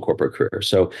successful corporate career.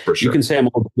 So You can say I'm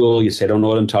old school. You say I don't know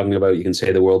what I'm talking about. You can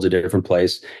say the world's a different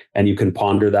place. And you can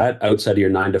ponder that outside of your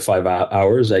 9 to 5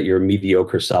 hours at your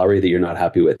mediocre salary that you're not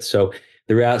happy with. So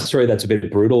sorry, that's a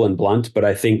bit brutal and blunt, but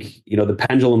I think, the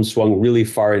pendulum swung really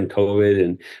far in COVID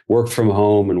and work from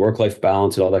home and work-life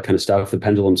balance and all that kind of stuff. The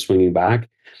pendulum swinging back.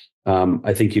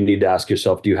 I think you need to ask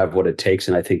yourself, do you have what it takes?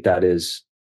 And I think that is,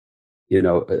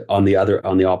 on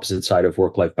the opposite side of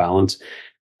work-life balance,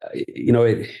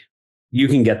 you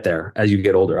can get there as you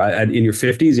get older. In your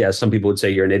 50s, yeah, some people would say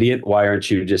you're an idiot. Why aren't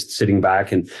you just sitting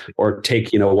back or take,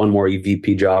 one more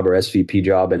EVP job or SVP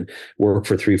job and work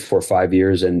for 3, 4, 5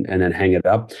 years and then hang it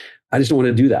up? I just don't want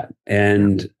to do that.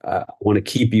 And I want to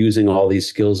keep using all these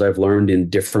skills I've learned in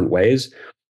different ways.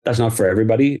 That's not for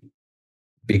everybody,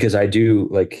 because I do,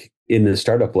 like in the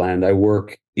startup land, I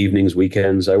work evenings,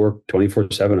 weekends, I work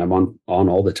 24/7. I'm on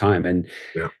all the time. And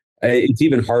it's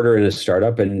even harder in a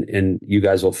startup, and you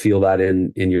guys will feel that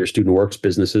in your Student Works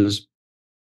businesses.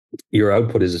 Your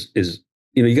output is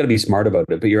you got to be smart about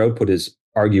it, but your output is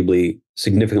arguably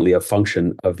significantly a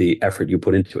function of the effort you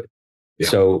put into it. Yeah.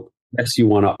 So yes, you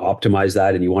want to optimize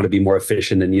that and you want to be more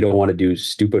efficient and you don't want to do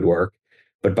stupid work.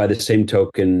 But by the same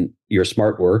token, your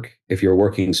smart work, if you're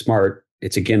working smart,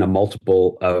 it's again a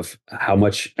multiple of how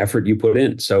much effort you put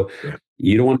in. So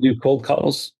you don't want to do cold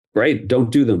calls. Great.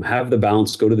 Don't do them. Have the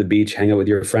balance, go to the beach, hang out with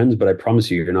your friends. But I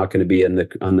promise you, you're not going to be on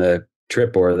the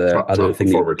trip or the other thing.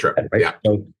 Forward trip. Right? Yeah.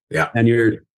 So, and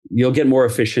you'll get more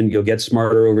efficient. You'll get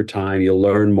smarter over time. You'll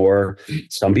learn more.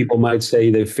 Some people might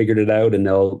say they've figured it out and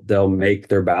they'll make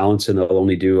their balance and they'll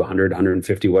only do 100,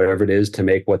 150, whatever it is to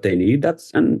make what they need.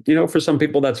 For some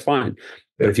people, that's fine.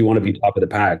 But if you want to be top of the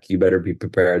pack, you better be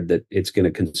prepared that it's going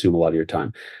to consume a lot of your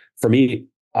time. For me,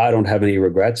 I don't have any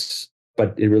regrets,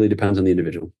 but it really depends on the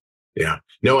individual. Yeah.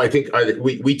 No, I think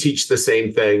we teach the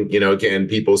same thing. Again,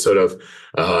 people sort of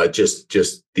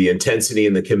just the intensity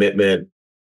and the commitment,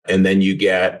 and then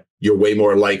you're way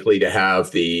more likely to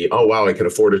have oh, wow, I can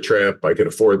afford a trip. I can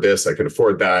afford this. I can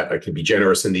afford that. I can be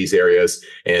generous in these areas.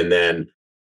 And then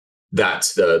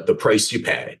that's the price you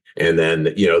pay. And then,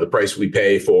 the price we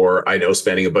pay for, I know,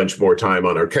 spending a bunch more time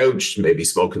on our couch, maybe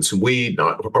smoking some weed,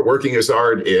 not working as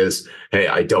hard is, hey,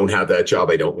 I don't have that job.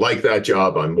 I don't like that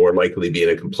job. I'm more likely to be in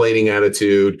a complaining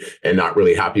attitude and not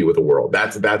really happy with the world.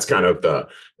 That's kind of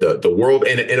the world.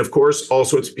 And of course, all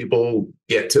sorts of people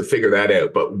get to figure that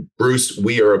out. But Bruce,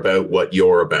 we are about what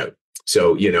you're about.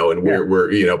 So, and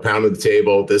we're pounding the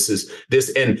table. This.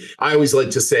 And I always like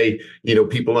to say,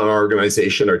 people in our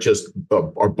organization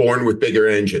are born with bigger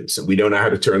engines, and we don't know how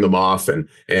to turn them off. And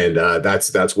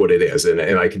that's what it is. And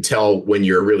I can tell when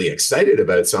you're really excited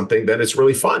about something, then it's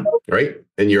really fun. Right.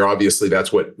 And you're obviously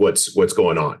that's what's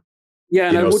going on. Yeah.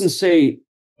 And I wouldn't say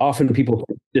often people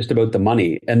just about the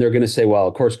money, and they're going to say, well,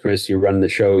 of course, Chris, you're running the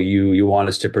show. You want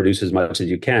us to produce as much as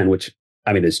you can, which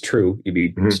I mean, it's true. You'd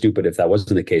be stupid if that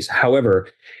wasn't the case. However,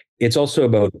 it's also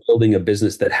about building a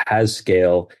business that has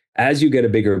scale. As you get a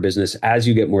bigger business, as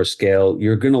you get more scale,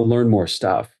 you're going to learn more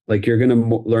stuff. Like you're going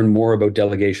to learn more about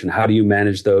delegation. How do you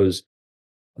manage the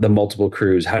multiple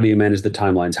crews? How do you manage the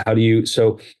timelines?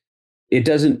 So it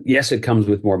doesn't, yes, it comes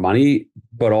with more money,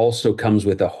 but also comes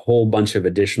with a whole bunch of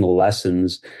additional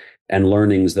lessons and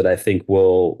learnings that I think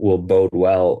will bode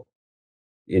well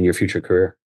in your future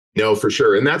career. No, for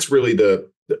sure. And that's really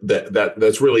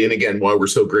that's really, and again, why we're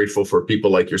so grateful for people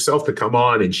like yourself to come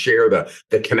on and share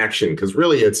the connection. Because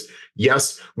really it's,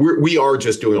 yes, we are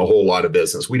just doing a whole lot of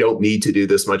business. We don't need to do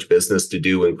this much business to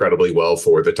do incredibly well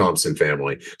for the Thompson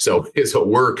family. So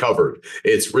we're covered.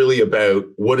 It's really about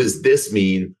what does this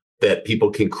mean that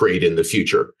people can create in the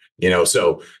future.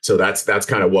 So that's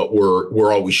kind of what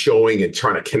we're always showing and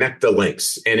trying to connect the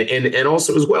links, and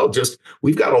also as well, just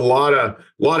we've got a lot of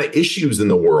issues in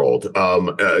the world,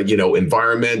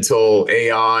 environmental,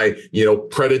 AI,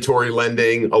 predatory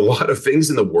lending, a lot of things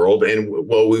in the world, and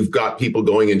we've got people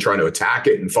going and trying to attack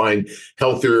it and find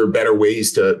healthier, better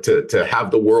ways to have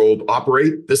the world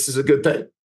operate. This is a good thing.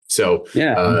 So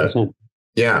 100%.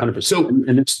 Yeah, 100%. So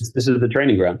and this is the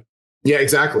training ground. Yeah,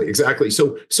 exactly.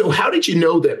 So how did you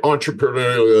know that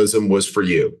entrepreneurialism was for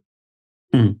you?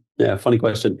 Yeah, funny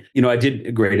question. I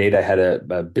did grade 8. I had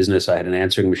a business. I had an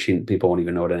answering machine. People won't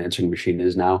even know what an answering machine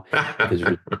is now because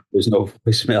there's no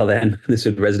voicemail then. This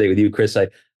would resonate with you, Chris.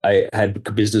 I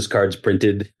had business cards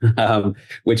printed,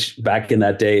 which back in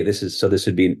that day, this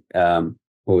would be, what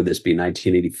would this be?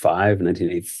 1985,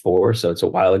 1984. So it's a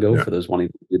while ago for those wanting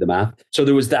to do the math. So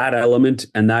there was that element,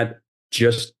 and I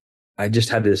just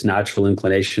had this natural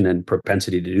inclination and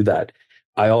propensity to do that.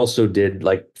 I also did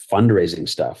like fundraising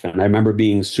stuff. And I remember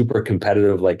being super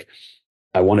competitive. Like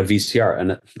I won a VCR,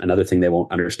 and another thing they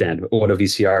won't understand what a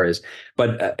VCR is,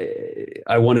 but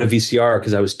I won a VCR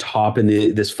because I was top in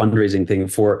this fundraising thing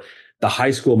for the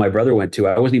high school my brother went to.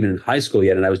 I wasn't even in high school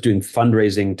yet. And I was doing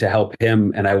fundraising to help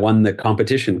him, and I won the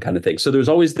competition kind of thing. So there's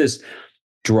always this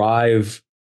drive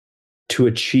to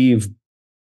achieve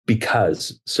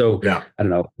because. So I don't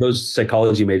know, those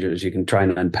psychology majors, you can try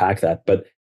and unpack that. But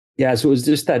yeah, so it was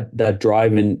just that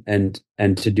drive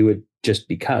and to do it just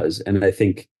because. And I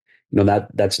think,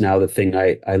 that's now the thing.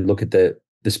 I look at the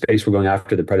space we're going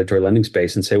after, the predatory lending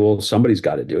space, and say, well, somebody's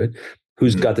got to do it.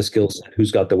 Who's got the skill set?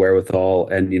 Who's got the wherewithal?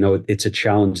 And, it's a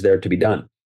challenge there to be done.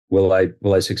 Will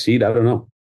I succeed? I don't know.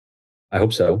 I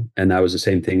hope so. And that was the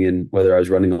same thing in whether I was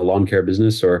running a lawn care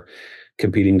business or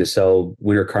competing to sell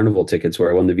Winter Carnival tickets where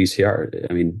I won the VCR.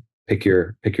 I mean, pick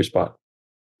your spot.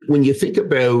 When you think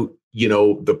about,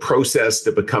 the process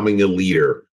to becoming a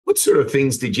leader, what sort of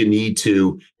things did you need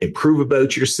to improve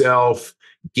about yourself,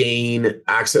 gain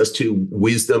access to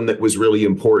wisdom that was really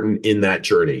important in that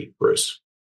journey, Bruce?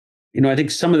 I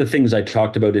think some of the things I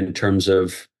talked about in terms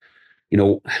of,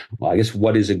 I guess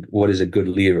what is a good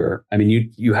leader? I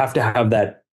mean, you have to have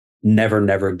that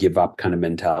never give up kind of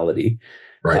mentality.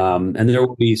 Right. And there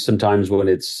will be some times when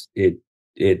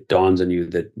it dawns on you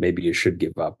that maybe you should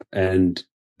give up.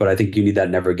 But I think you need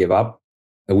that never give up.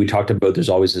 And we talked about there's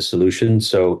always a solution.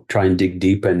 So try and dig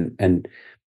deep and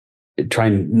try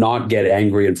and not get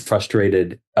angry and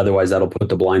frustrated. Otherwise, that'll put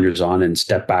the blinders on, and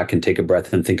step back and take a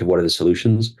breath and think of what are the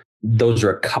solutions. Those are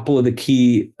a couple of the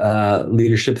key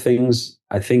leadership things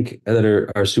I think that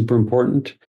are super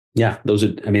important. Yeah, those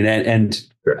are, I mean, and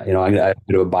I have a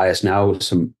bit of a bias now.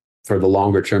 For the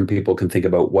longer term, people can think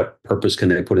about what purpose can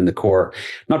they put in the core.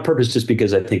 Not purpose just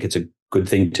because I think it's a good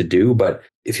thing to do, but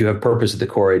if you have purpose at the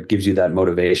core, it gives you that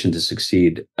motivation to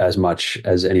succeed as much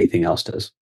as anything else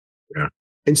does. Yeah.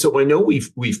 And so I know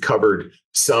we've covered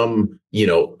some,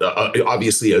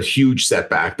 obviously a huge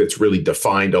setback that's really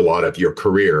defined a lot of your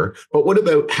career. But what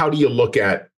about how do you look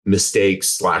at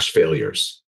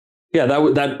mistakes/failures? Yeah,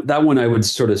 that one I would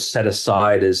sort of set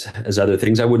aside as other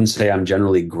things. I wouldn't say I'm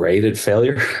generally great at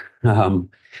failure,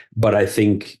 but I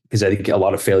think a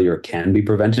lot of failure can be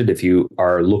prevented if you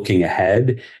are looking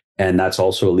ahead. And that's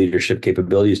also a leadership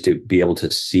capability, is to be able to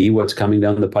see what's coming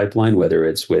down the pipeline, whether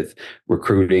it's with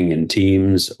recruiting and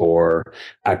teams or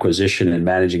acquisition and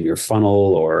managing your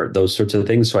funnel or those sorts of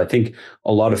things. So I think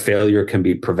a lot of failure can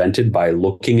be prevented by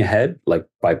looking ahead, like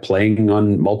by playing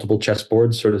on multiple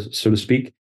chessboards, so to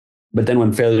speak. But then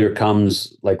when failure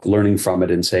comes, like learning from it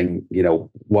and saying,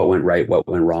 what went right, what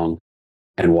went wrong,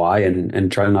 and why,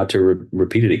 and trying not to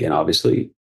repeat it again, obviously.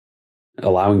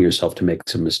 Allowing yourself to make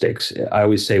some mistakes. I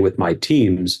always say with my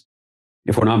teams,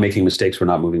 if we're not making mistakes, we're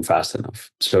not moving fast enough.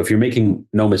 So if you're making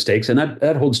no mistakes, and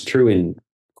that holds true in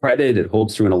credit, it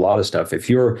holds true in a lot of stuff. If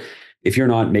you're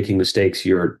not making mistakes,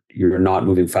 you're not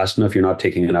moving fast enough. You're not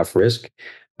taking enough risk.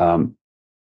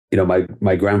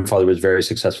 My grandfather was very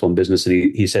successful in business,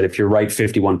 and he said, if you're right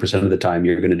 51% of the time,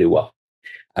 you're going to do well.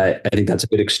 I think that's a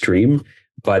bit extreme,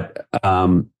 but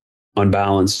on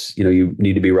balance, you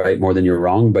need to be right more than you're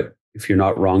wrong. But if you're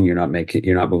not wrong, you're not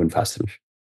moving fast enough.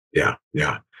 Yeah.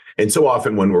 Yeah. And so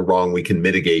often when we're wrong, we can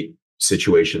mitigate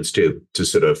situations too, to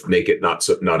sort of make it not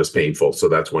as painful. So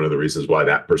that's one of the reasons why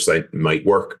that percent might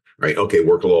work, right? Okay.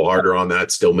 Work a little harder on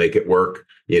that, still make it work,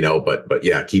 but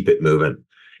yeah, keep it moving.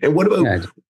 And what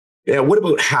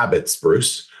about habits,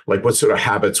 Bruce? Like what sort of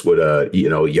habits would a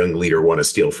young leader want to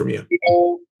steal from you?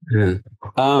 Yeah.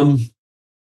 I'm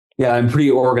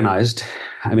pretty organized.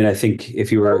 I mean, I think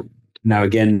if you were now,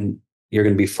 again, you're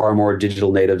going to be far more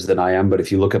digital natives than I am. But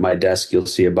if you look at my desk, you'll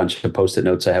see a bunch of Post-it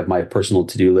notes. I have my personal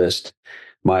to-do list,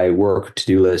 my work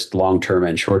to-do list, long-term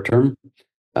and short-term.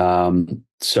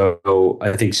 So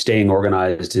I think staying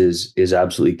organized is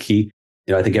absolutely key.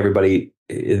 I think everybody,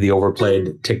 the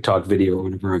overplayed TikTok video or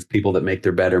whatever of people that make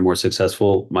their bed are more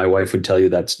successful. My wife would tell you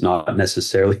that's not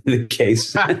necessarily the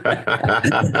case. Or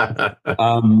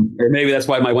maybe that's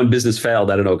why my one business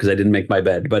failed. I don't know, because I didn't make my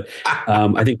bed. But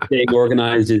I think staying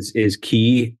organized is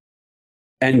key,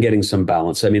 and getting some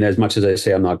balance. I mean, as much as I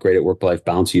say I'm not great at work-life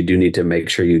balance, you do need to make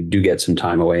sure you do get some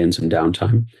time away and some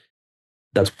downtime.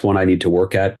 That's one I need to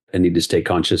work at and need to stay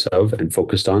conscious of and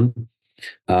focused on.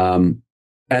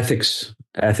 Ethics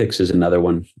is another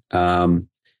one. I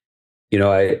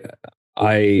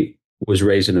was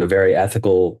raised in a very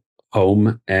ethical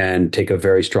home and take a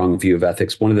very strong view of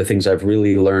ethics. One of the things I've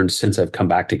really learned since I've come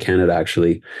back to Canada,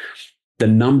 actually, the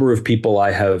number of people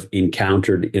I have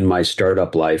encountered in my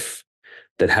startup life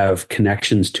that have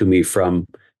connections to me from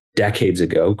decades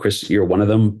ago. Chris, you're one of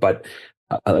them, but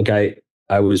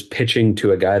I was pitching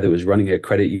to a guy that was running a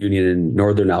credit union in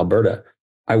Northern Alberta.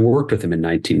 I worked with him in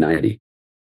 1990.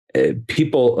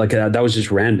 People like that was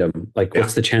just random. Like,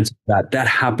 what's the chance of that? That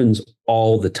happens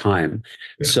all the time.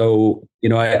 Yeah. So,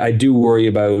 I do worry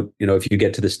about, if you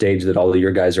get to the stage that all of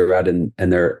your guys are at and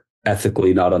they're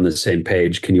ethically not on the same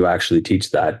page, can you actually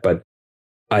teach that? But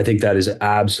I think that is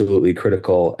absolutely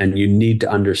critical. And you need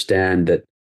to understand that,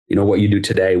 what you do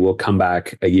today will come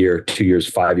back a year, 2 years,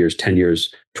 5 years, 10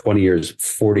 years, 20 years,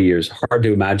 40 years. Hard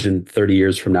to imagine 30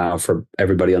 years from now for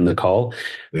everybody on the call.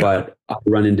 Yeah. But I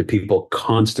run into people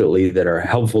constantly that are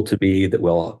helpful to me,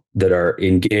 that are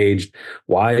engaged.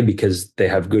 Why? Because they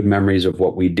have good memories of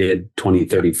what we did 20,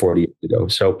 30, 40 years ago.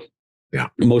 So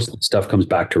most of the stuff comes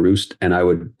back to roost, and I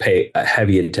would pay a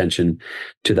heavy attention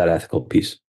to that ethical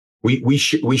piece. We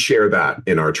share that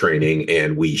in our training,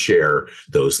 and we share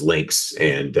those links,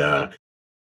 and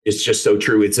it's just so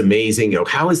true. It's amazing.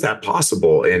 How is that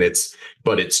possible?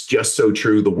 But it's just so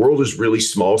true. The world is really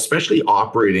small, especially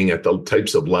operating at the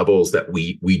types of levels that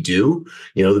we do.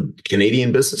 The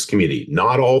Canadian business community,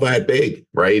 not all that big,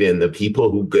 right? And the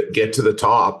people who get to the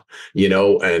top,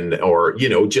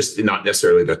 just not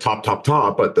necessarily the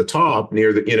top, but the top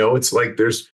near the, it's like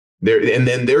and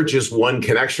then they're just one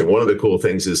connection. One of the cool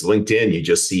things is LinkedIn. You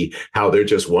just see how they're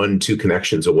just 1-2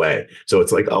 connections away. So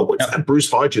it's like, oh, what's that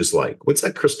Bruce Hodges like? What's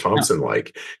that Chris Thompson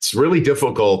like? It's really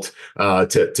difficult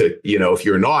to if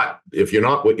you're not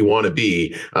what you want to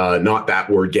be, not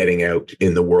that word getting out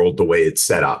in the world the way it's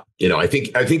set up. I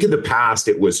think in the past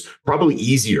it was probably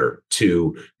easier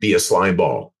to be a slime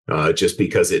ball just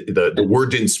because the word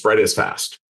didn't spread as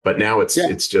fast. But now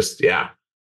it's just.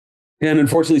 And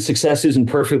unfortunately, success isn't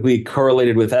perfectly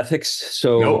correlated with ethics.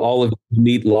 So all of you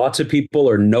meet lots of people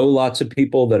or know lots of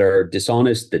people that are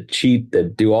dishonest, that cheat,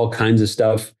 that do all kinds of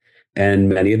stuff. and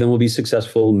many of them will be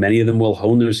successful. Many of them will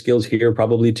hone their skills here,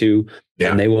 probably too,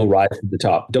 and they will rise to the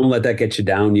top. Don't let that get you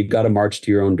down. You've got to march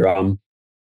to your own drum.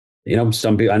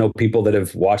 Some people, I know people that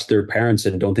have watched their parents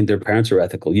and don't think their parents are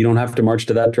ethical. You don't have to march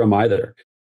to that drum either.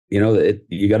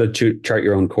 You got to chart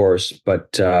your own course,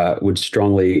 but would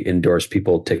strongly endorse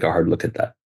people take a hard look at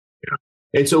that.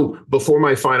 Yeah. And so before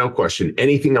my final question,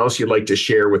 anything else you'd like to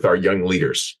share with our young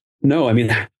leaders? No,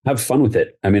 have fun with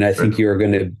it. I think you're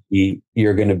going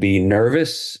to be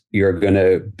nervous. You're going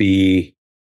to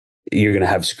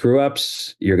have screw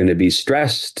ups. You're going to be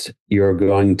stressed. You're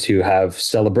going to have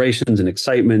celebrations and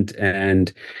excitement,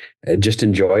 and just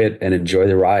enjoy it and enjoy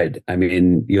the ride.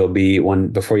 You'll be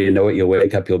before you know it, you'll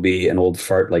wake up, you'll be an old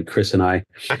fart like Chris and I,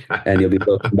 and you'll be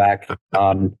looking back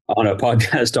on a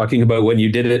podcast talking about when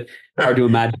you did it. Hard to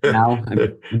imagine now.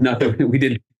 We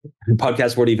did.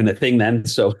 Podcasts weren't even a thing then,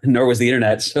 so nor was the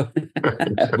internet. So,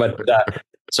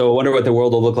 so I wonder what the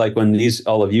world will look like when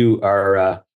all of you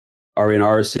are in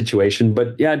our situation.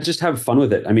 But yeah, just have fun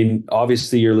with it.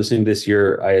 Obviously, you're listening this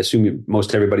year. I assume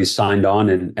most everybody's signed on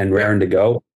and raring to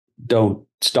go. Don't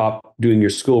stop doing your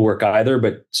schoolwork either,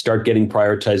 but start getting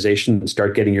prioritization and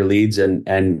start getting your leads and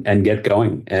get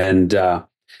going. And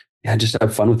just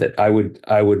have fun with it. I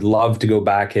would love to go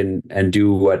back and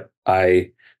do what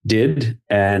I did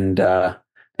and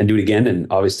do it again, and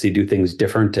obviously do things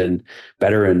different and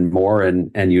better and more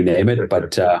and you name it.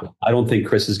 But I don't think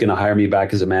Chris is going to hire me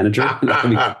back as a manager.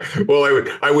 Well,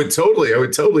 I would totally. You're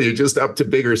just up to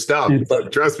bigger stuff.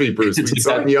 But trust me, Bruce, we'd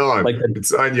sign you on. Like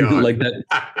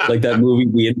that movie,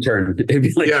 The Intern. It'd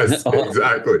be like, yes,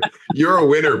 exactly. You're a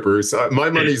winner, Bruce. My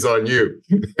money's on you.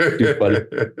 You're funny.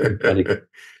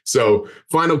 So,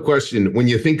 final question. When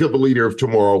you think of a leader of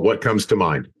tomorrow, what comes to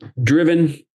mind?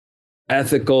 Driven,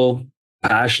 ethical,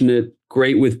 passionate,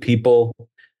 great with people,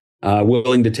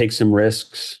 willing to take some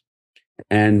risks,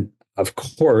 and of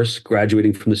course,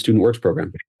 graduating from the Student Works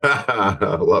program.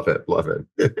 Love it. Well,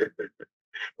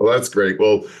 that's great.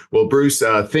 Well, Bruce,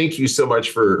 thank you so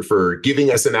much for giving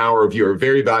us an hour of your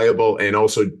very valuable and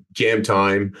also jam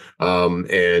time.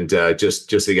 And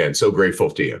just again, so grateful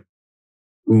to you.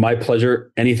 My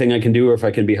pleasure. Anything I can do, or if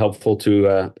I can be helpful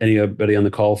to anybody on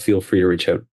the call, feel free to reach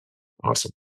out.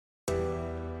 Awesome.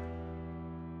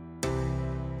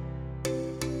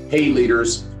 Hey,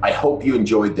 leaders, I hope you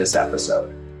enjoyed this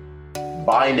episode.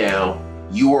 By now,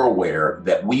 you are aware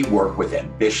that we work with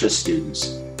ambitious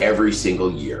students every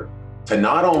single year to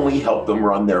not only help them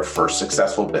run their first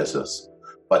successful business,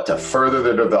 but to further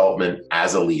their development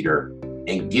as a leader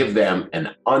and give them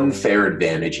an unfair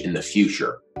advantage in the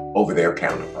future over their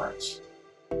counterparts.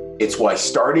 It's why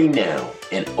starting now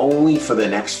and only for the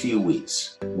next few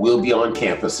weeks, we'll be on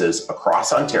campuses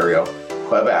across Ontario,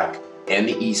 Quebec, and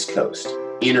the East Coast,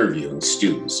 interviewing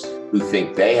students who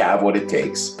think they have what it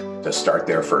takes to start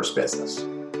their first business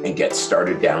and get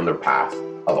started down their path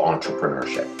of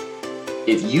entrepreneurship.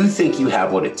 If you think you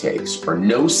have what it takes or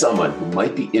know someone who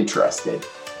might be interested,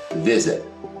 visit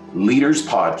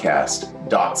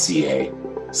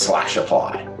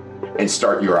leaderspodcast.ca/apply and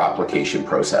start your application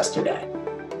process today.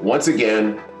 Once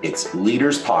again, it's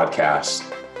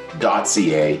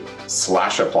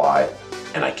leaderspodcast.ca/apply,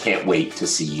 and I can't wait to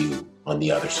see you on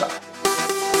the other side.